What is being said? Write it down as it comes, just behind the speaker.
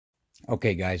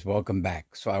Okay guys, welcome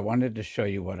back. So I wanted to show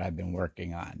you what I've been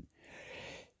working on.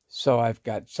 So I've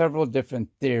got several different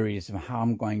theories of how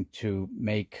I'm going to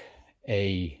make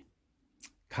a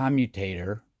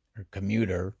commutator or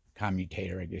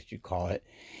commutator, I guess you call it,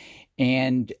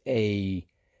 and a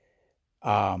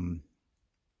I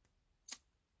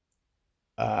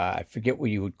forget what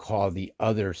you would call the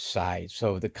other side.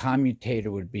 So the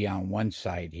commutator would be on one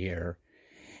side here,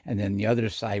 and then the other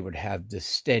side would have the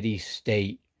steady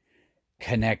state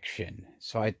connection.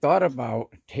 So I thought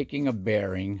about taking a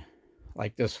bearing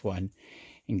like this one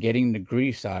and getting the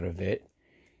grease out of it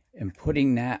and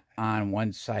putting that on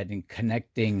one side and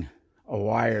connecting a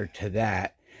wire to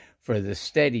that for the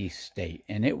steady state,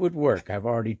 and it would work. I've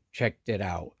already checked it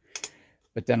out.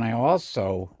 But then I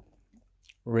also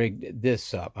rigged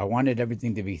this up. I wanted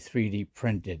everything to be 3D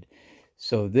printed.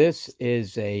 So this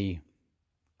is a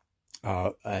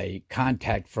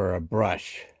contact for a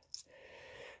brush,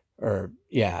 or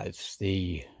yeah, it's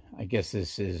the, I guess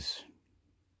this is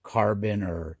carbon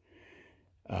or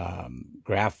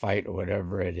graphite or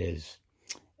whatever it is.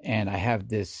 And I have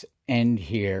this end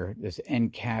here, this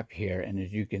end cap here, and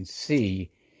as you can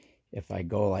see, if I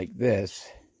go like this,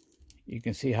 you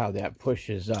can see how that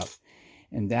pushes up,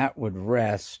 and that would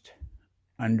rest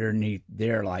underneath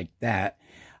there like that,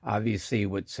 obviously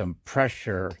with some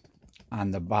pressure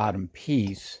on the bottom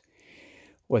piece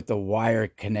with the wire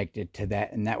connected to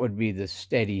that, and that would be the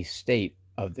steady state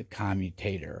of the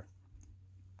commutator.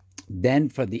 Then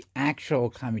for the actual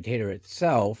commutator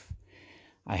itself,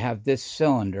 I have this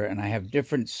cylinder, and I have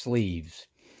different sleeves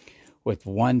with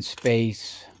one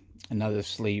space, another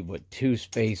sleeve with two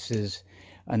spaces,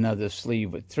 another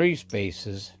sleeve with three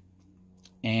spaces.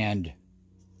 And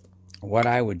what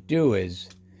I would do is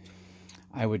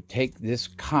I would take this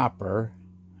copper,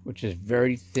 which is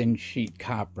very thin sheet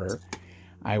copper,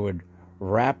 I would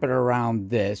wrap it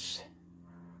around this,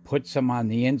 put some on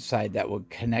the inside that would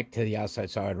connect to the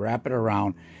outside. So I would wrap it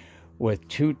around with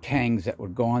two tangs that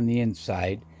would go on the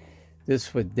inside.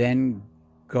 This would then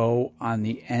go on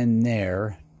the end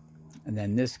there, and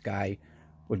then this guy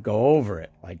would go over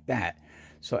it like that.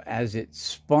 So as it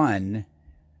spun,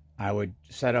 I would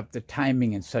set up the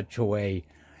timing in such a way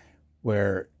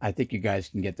where I think you guys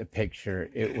can get the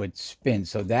picture. It would spin.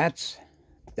 So that's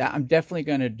that. I'm definitely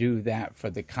going to do that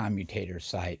for the commutator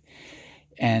side.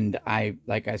 And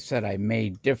like I said, I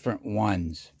made different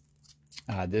ones.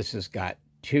 This has got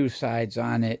two sides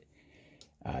on it.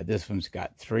 This one's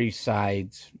got three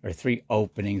sides, or three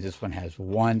openings. This one has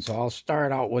one. So I'll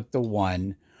start out with the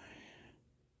one,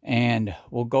 and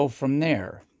we'll go from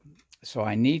there. So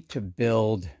I need to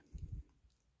build,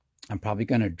 I'm probably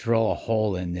going to drill a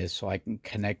hole in this so I can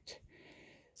connect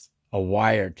a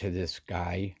wire to this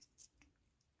guy.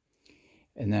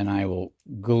 And then I will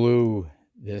glue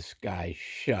this guy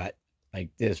shut like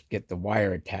this, get the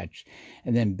wire attached,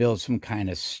 and then build some kind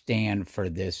of stand for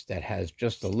this that has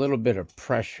just a little bit of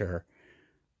pressure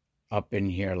up in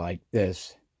here like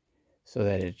this, so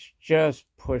that it's just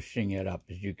pushing it up,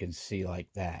 as you can see, like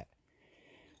that.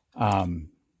 And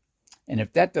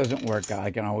if that doesn't work out,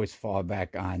 I can always fall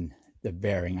back on the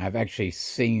bearing. I've actually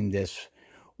seen this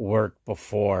work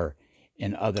before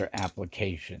in other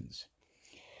applications.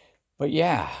 But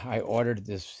yeah, I ordered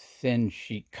this thin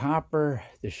sheet copper.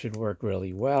 This should work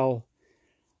really well.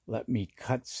 Let me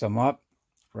cut some up,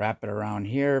 wrap it around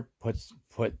here, put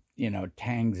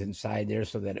tangs inside there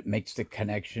so that it makes the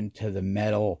connection to the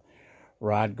metal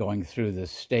rod going through the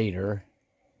stator,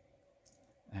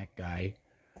 that guy.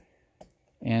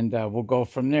 And we'll go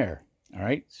from there. All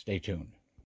right, stay tuned.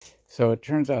 So it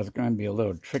turns out it's going to be a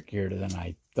little trickier than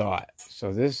I thought.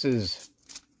 So this is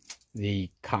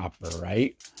the copper,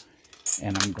 right?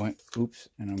 And I'm going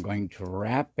to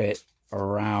wrap it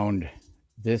around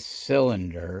this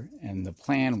cylinder, and the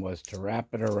plan was to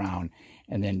wrap it around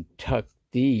and then tuck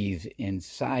these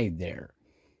inside there.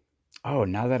 Oh,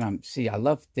 now that I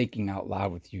love thinking out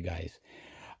loud with you guys.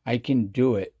 I can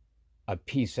do it a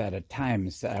piece at a time.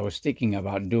 Instead, I was thinking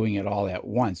about doing it all at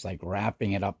once, like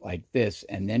wrapping it up like this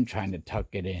and then trying to tuck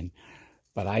it in.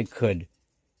 But I could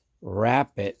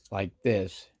wrap it like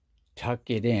this, tuck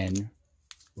it in,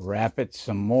 wrap it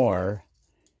some more,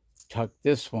 tuck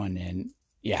this one in.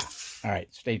 Yeah. All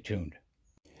right, stay tuned.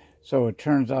 So it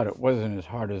turns out it wasn't as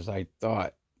hard as I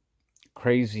thought.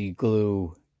 Crazy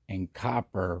glue and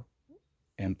copper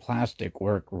and plastic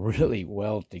work really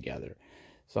well together.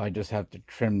 So I just have to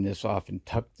trim this off and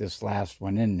tuck this last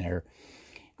one in there,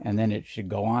 and then it should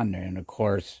go on there. And of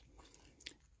course,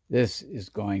 this is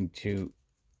going to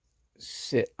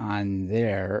sit on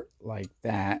there like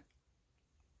that.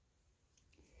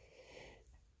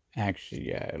 Actually,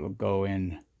 yeah, it'll go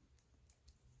in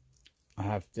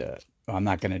I have to, well, I'm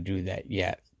not going to do that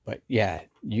yet, but yeah,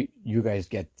 you guys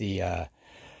get the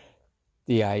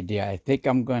idea. I think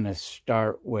I'm going to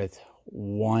start with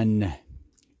one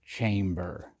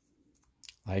chamber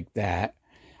like that.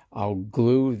 I'll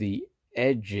glue the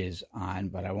edges on,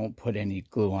 but I won't put any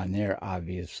glue on there,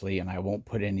 obviously, and I won't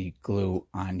put any glue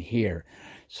on here.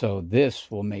 So this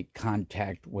will make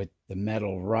contact with the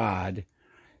metal rod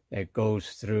that goes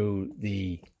through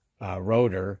the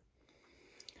rotor.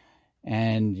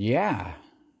 And yeah,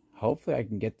 hopefully I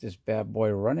can get this bad boy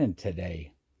running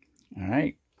today. All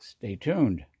right, stay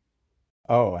tuned.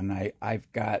 Oh, and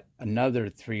I've got another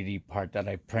 3D part that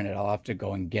I printed. I'll have to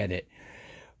go and get it.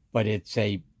 But it's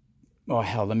a, oh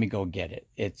hell, let me go get it.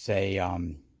 It's a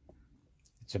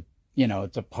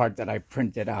it's a part that I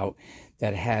printed out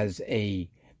that has a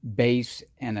base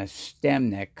and a stem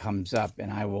that comes up,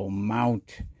 and I will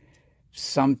mount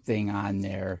something on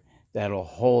there that'll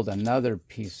hold another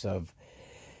piece of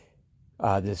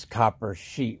this copper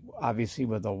sheet, obviously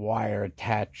with a wire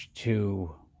attached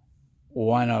to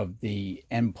one of the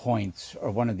endpoints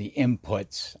or one of the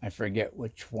inputs. I forget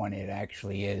which one it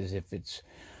actually is. If it's,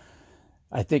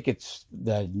 I think it's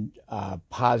the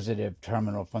positive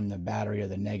terminal from the battery or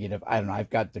the negative. I don't know. I've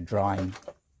got the drawing,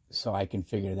 so I can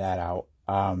figure that out.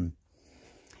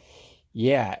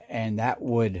 Yeah, and that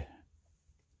would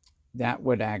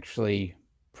actually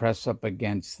press up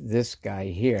against this guy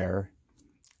here,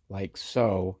 like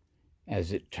so,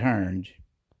 as it turned,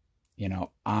 you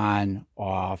know, on,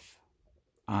 off,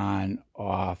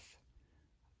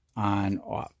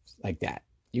 like that.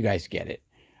 You guys get it.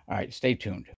 All right, stay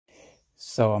tuned.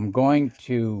 So I'm going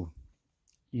to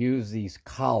use these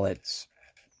collets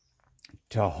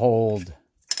to hold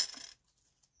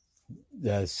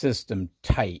the system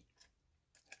tight.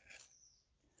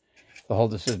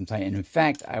 And in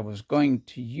fact, I was going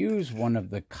to use one of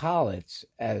the collets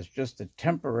as just a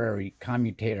temporary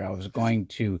commutator. I was going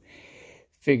to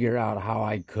figure out how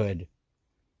I could,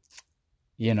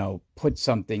 you know, put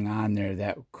something on there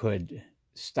that could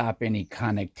stop any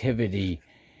connectivity,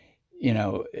 you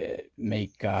know,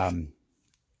 make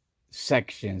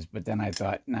sections. But then I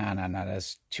thought, no,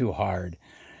 that's too hard.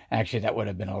 Actually, that would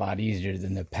have been a lot easier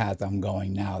than the path I'm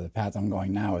going now. The path I'm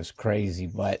going now is crazy,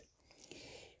 but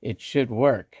it should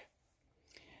work.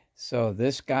 So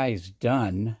this guy's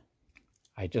done.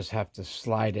 I just have to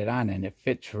slide it on, and it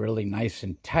fits really nice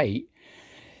and tight.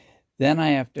 Then I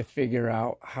have to figure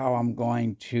out how I'm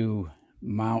going to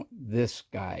mount this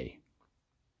guy.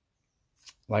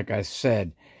 Like I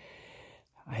said,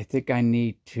 I think I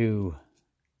need to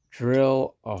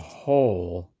drill a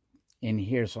hole in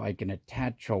here so I can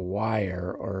attach a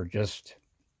wire, or just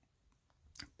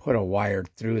put a wire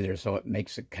through there so it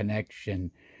makes a connection,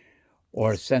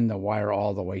 or send the wire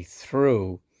all the way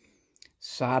through,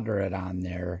 solder it on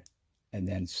there, and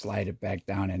then slide it back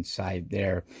down inside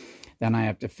there. Then I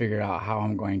have to figure out how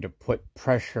I'm going to put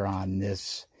pressure on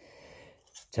this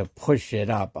to push it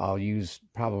up. I'll use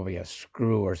probably a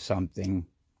screw or something.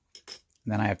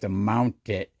 And then I have to mount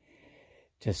it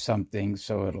to something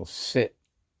so it'll sit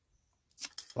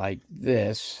like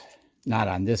this, not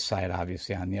on this side,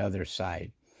 obviously, on the other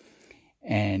side,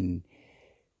 and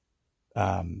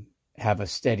have a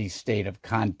steady state of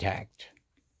contact.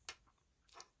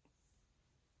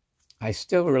 I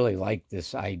still really like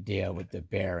this idea with the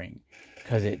bearing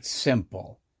because it's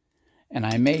simple, and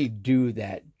I may do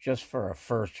that just for a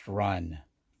first run.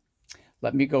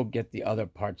 Let me go get the other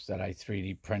parts that I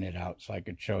 3D printed out so I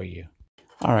could show you.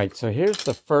 All right, so here's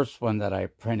the first one that I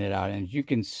printed out, and as you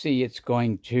can see, it's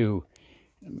going to,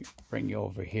 let me bring you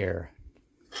over here.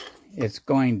 It's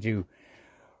going to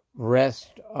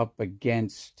rest up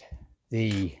against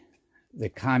the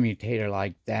commutator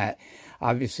like that.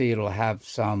 Obviously, it'll have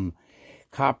some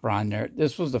copper on there.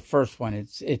 This was the first one.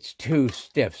 It's too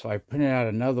stiff, so I printed out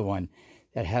another one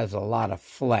that has a lot of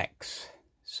flex,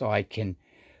 so I can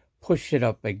push it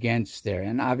up against there.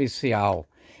 And obviously, I'll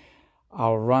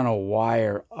run a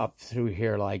wire up through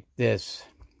here like this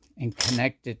and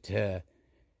connect it to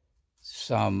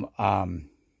some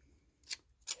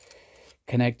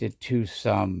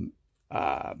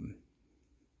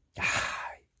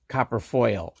copper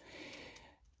foil.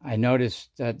 I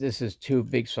noticed that this is too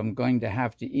big, so I'm going to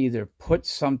have to either put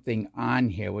something on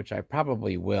here, which I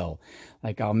probably will.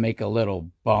 Like I'll make a little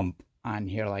bump on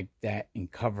here like that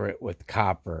and cover it with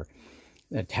copper.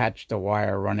 Attach the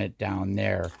wire, run it down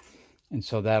there. And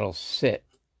so that'll sit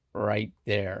right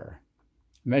there.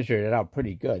 Measured it out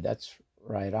pretty good. That's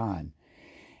right on.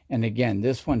 And again,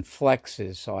 this one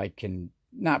flexes, so I can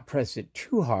not press it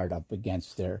too hard up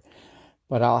against there.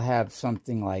 But I'll have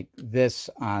something like this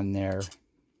on there,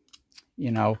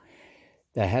 you know,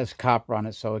 that has copper on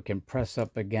it so it can press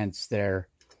up against there.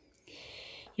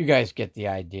 You guys get the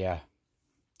idea.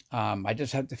 I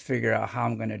just have to figure out how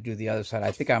I'm going to do the other side.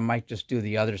 I think I might just do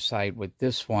the other side with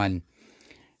this one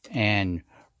and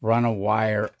run a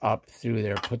wire up through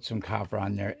there, put some copper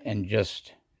on there, and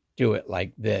just do it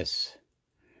like this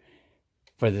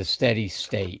for the steady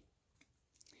state.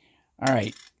 All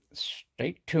right,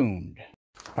 stay tuned.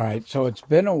 All right, so it's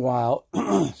been a while,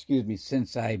 excuse me,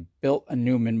 since I built a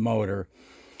Newman motor.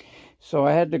 So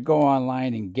I had to go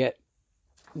online and get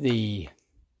the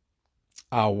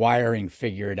wiring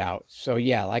figured out. So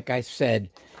yeah, like I said,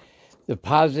 the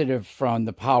positive from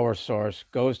the power source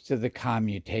goes to the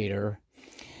commutator.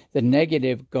 The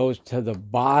negative goes to the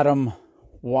bottom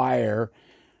wire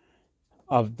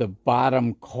of the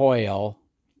bottom coil.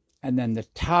 And then the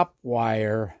top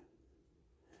wire,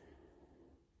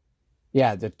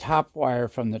 yeah, the top wire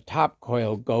from the top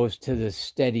coil goes to the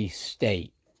steady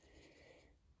state.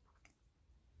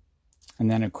 And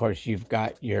then, of course, you've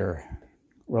got your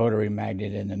rotary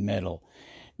magnet in the middle.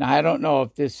 Now, I don't know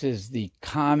if this is the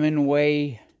common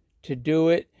way to do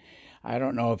it. I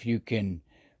don't know if you can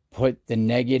put the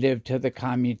negative to the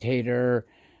commutator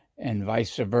and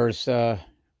vice versa.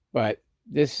 But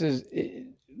this is,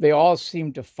 they all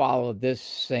seem to follow this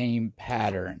same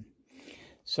pattern.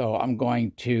 So I'm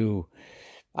going to,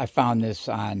 I found this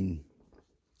on,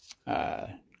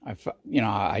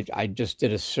 I just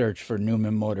did a search for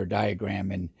Newman motor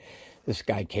diagram and this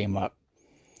guy came up.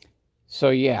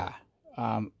 So yeah,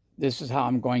 this is how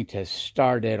I'm going to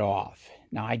start it off.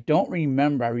 Now I don't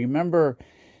remember, I remember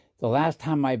the last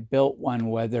time I built one,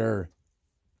 whether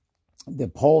the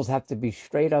poles have to be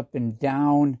straight up and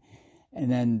down,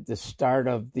 and then the start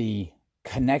of the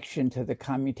connection to the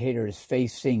commutator is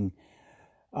facing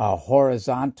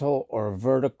horizontal or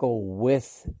vertical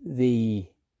with the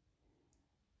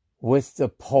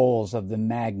poles of the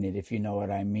magnet, if you know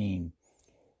what I mean.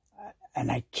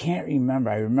 And I can't remember.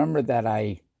 I remember that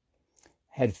I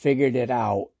had figured it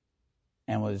out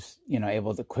and was,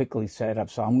 able to quickly set it up.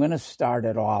 So I'm going to start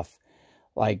it off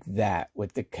like that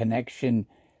with the connection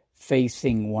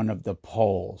facing one of the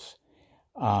poles.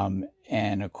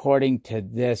 And according to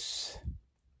this,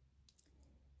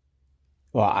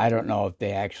 well, I don't know if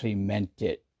they actually meant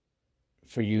it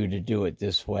for you to do it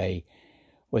this way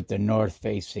with the north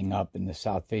facing up and the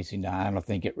south facing down. I don't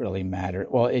think it really matters.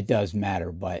 Well, it does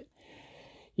matter, but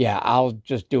yeah, I'll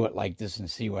just do it like this and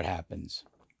see what happens.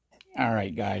 All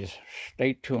right, guys,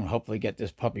 stay tuned. Hopefully get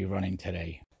this puppy running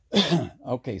today.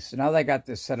 Okay, so now that I got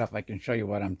this set up, I can show you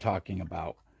what I'm talking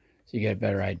about so you get a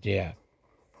better idea.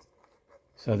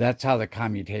 So that's how the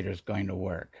commutator is going to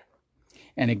work.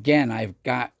 And again, I've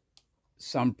got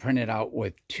some printed out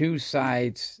with two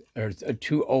sides, or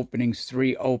two openings,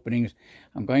 three openings.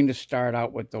 I'm going to start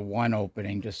out with the one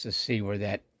opening just to see where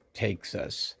that takes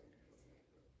us.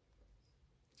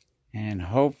 And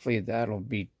hopefully that'll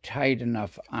be tight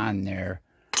enough on there.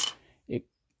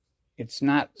 It's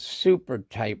not super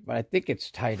tight, but I think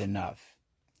it's tight enough.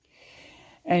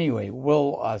 Anyway,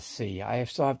 we'll see. I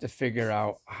still have to figure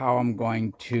out how I'm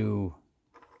going to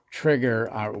trigger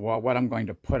what I'm going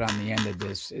to put on the end of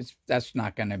this. That's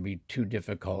not going to be too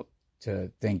difficult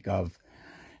to think of.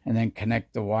 And then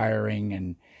connect the wiring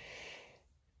and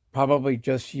probably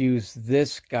just use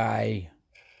this guy,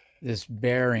 this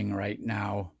bearing right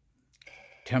now,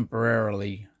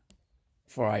 temporarily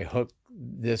before I hook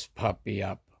this puppy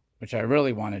up, which I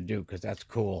really want to do because that's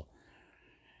cool.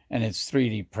 And it's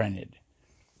 3D printed.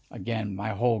 Again, my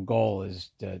whole goal is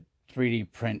to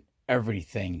 3D print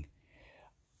everything,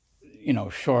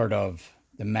 short of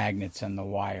the magnets and the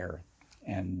wire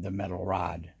and the metal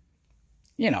rod,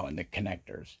 and the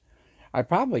connectors. I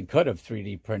probably could have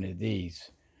 3D printed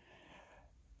these,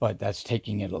 but that's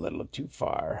taking it a little too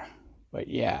far. But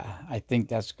yeah, I think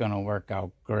that's going to work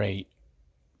out great.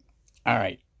 All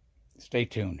right, stay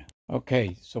tuned.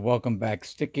 Okay, so welcome back.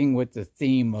 Sticking with the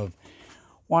theme of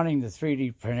wanting to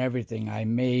 3D print everything, I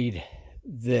made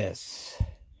this.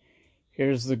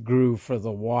 Here's the groove for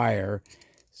the wire.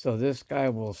 So this guy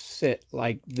will sit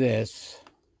like this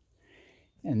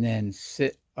and then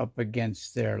sit up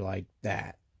against there like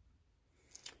that.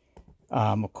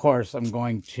 Of course, I'm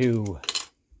going to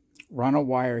run a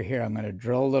wire here. I'm going to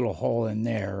drill a little hole in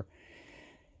there,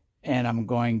 and I'm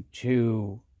going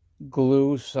to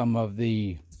glue some of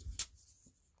the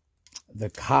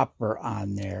copper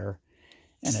on there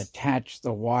and attach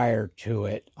the wire to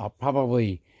it. I'll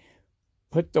probably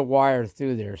put the wire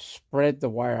through there, spread the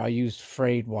wire. I'll use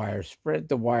frayed wire, spread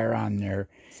the wire on there,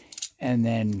 and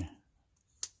then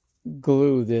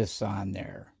glue this on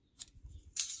there.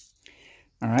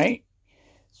 All right,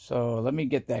 so let me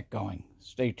get that going.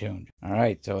 Stay tuned. All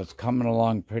right, so it's coming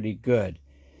along pretty good.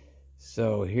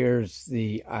 So here's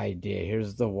the idea.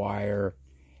 Here's the wire.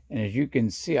 And as you can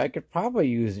see, I could probably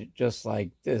use it just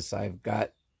like this. I've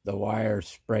got the wire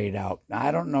sprayed out. Now,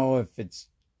 I don't know if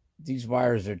these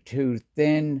wires are too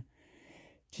thin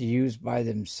to use by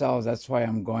themselves. That's why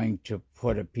I'm going to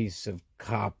put a piece of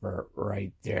copper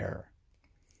right there.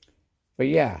 But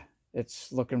yeah,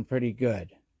 it's looking pretty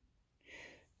good.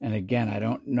 And again, I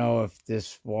don't know if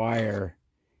this wire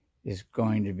is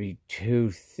going to be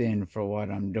too thin for what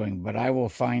I'm doing, but I will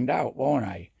find out, won't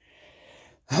I?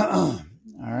 All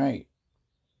right.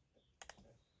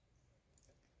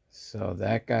 So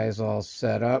that guy's all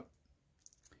set up.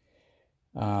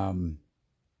 I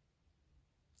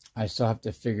still have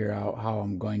to figure out how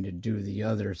I'm going to do the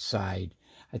other side.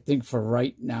 I think for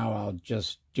right now, I'll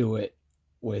just do it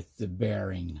with the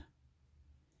bearing.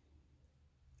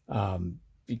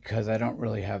 Because I don't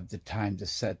really have the time to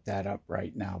set that up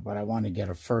right now, but I want to get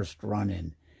a first run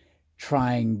in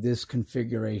trying this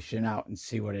configuration out and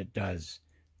see what it does.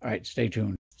 All right, stay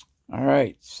tuned. All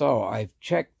right, so I've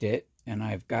checked it and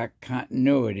I've got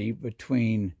continuity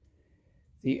between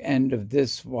the end of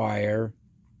this wire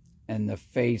and the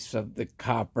face of the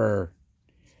copper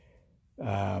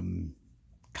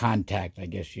contact, I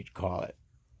guess you'd call it.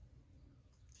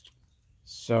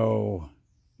 So,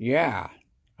 yeah.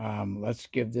 Let's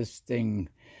give this thing,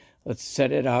 let's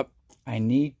set it up. I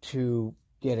need to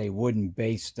get a wooden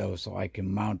base though, so I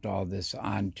can mount all this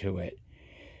onto it.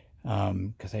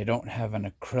 Because I don't have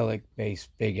an acrylic base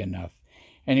big enough.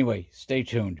 Anyway, stay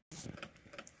tuned.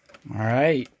 All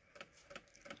right.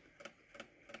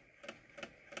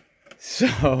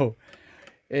 So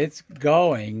it's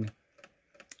going.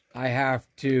 I have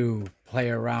to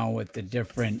play around with the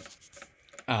different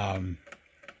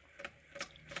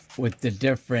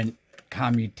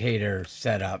commutator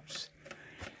setups.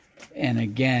 And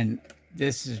again,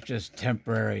 this is just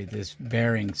temporary, this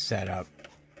bearing setup.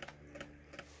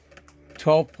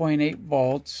 12.8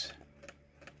 volts.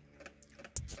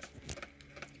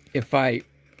 If I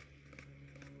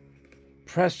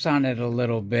press on it a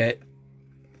little bit,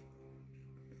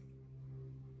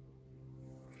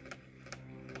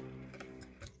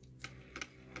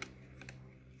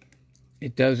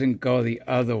 it doesn't go the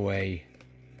other way.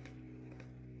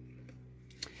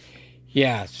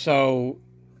 Yeah, so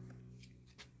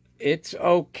it's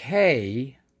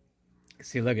okay.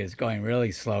 See, look, it's going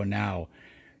really slow now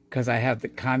because I have the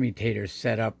commutator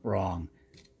set up wrong.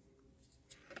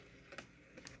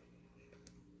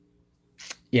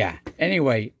 Yeah,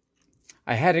 anyway,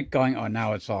 I had it going. Oh,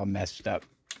 now it's all messed up.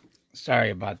 Sorry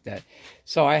about that.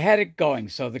 So I had it going.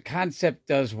 So the concept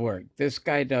does work. This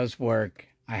guy does work.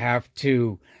 I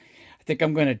think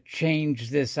I'm going to change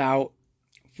this out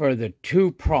for the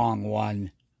 2-prong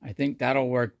one. I think that'll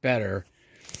work better.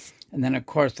 And then, of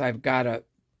course, I've got to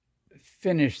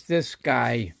finish this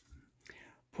guy.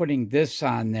 Putting this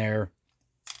on there,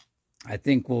 I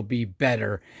think will be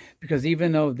better. Because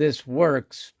even though this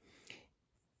works,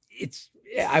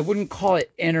 I wouldn't call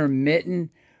it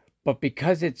intermittent, but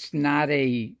because it's not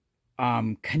a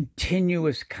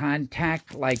continuous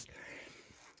contact, like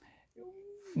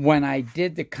when I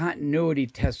did the continuity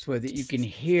test with it, you can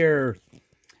hear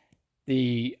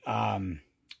the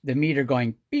meter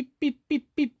going beep, beep, beep,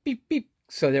 beep, beep, beep.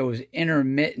 So there was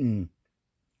intermittent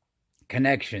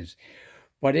connections.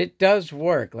 But it does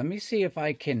work. Let me see if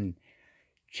I can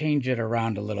change it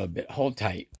around a little bit. Hold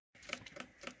tight.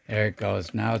 There it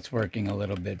goes. Now it's working a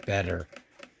little bit better.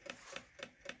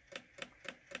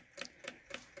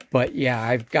 But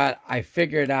yeah, I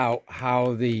figured out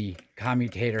how the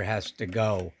commutator has to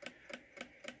go.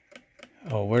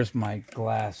 Oh, where's my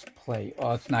glass plate?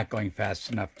 Oh, it's not going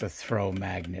fast enough to throw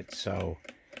magnets, so.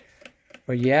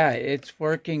 But yeah, it's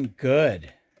working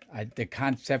good. The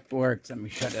concept works. Let me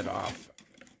shut it off.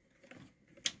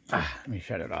 Let me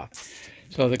shut it off.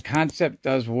 So the concept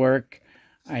does work.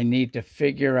 I need to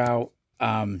figure out,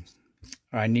 or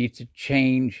I need to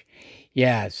change.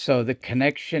 Yeah, so the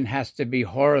connection has to be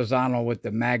horizontal with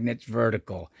the magnets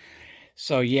vertical.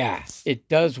 So yeah, it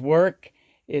does work.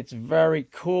 It's very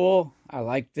cool. I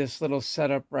like this little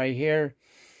setup right here.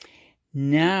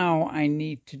 Now I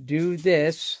need to do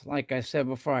this. Like I said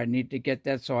before, I need to get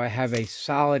that so I have a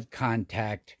solid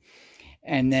contact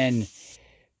and then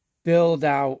build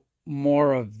out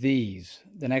more of these.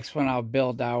 The next one I'll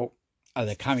build out,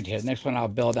 the commutator, the next one I'll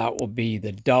build out will be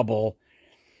the double,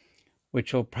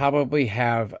 which will probably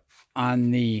have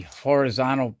on the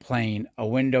horizontal plane a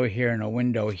window here and a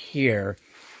window here.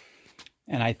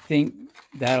 And I think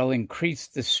that'll increase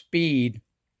the speed.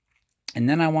 And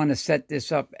then I want to set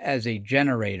this up as a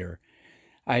generator.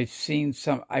 I've seen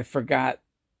some, I forgot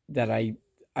that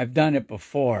I've done it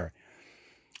before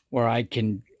where I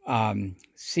can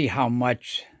see how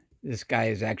much this guy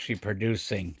is actually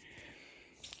producing.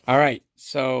 All right,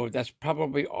 so that's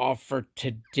probably all for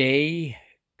today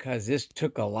because this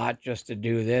took a lot just to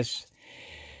do this.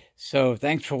 So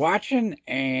thanks for watching,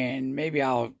 and maybe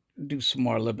I'll do some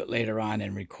more a little bit later on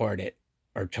and record it.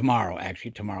 Or tomorrow,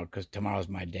 actually tomorrow, because tomorrow's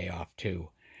my day off too.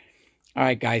 All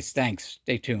right, guys, thanks.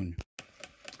 Stay tuned.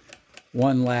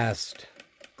 One last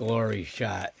glory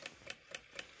shot.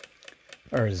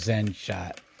 Or a Zen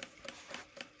shot.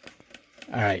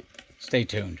 All right, stay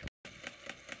tuned.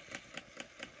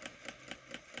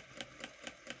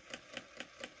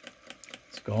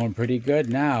 It's going pretty good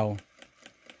now.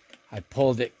 I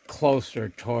pulled it closer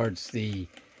towards the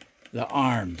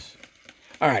arms.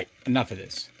 All right, enough of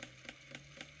this.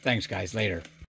 Thanks, guys. Later.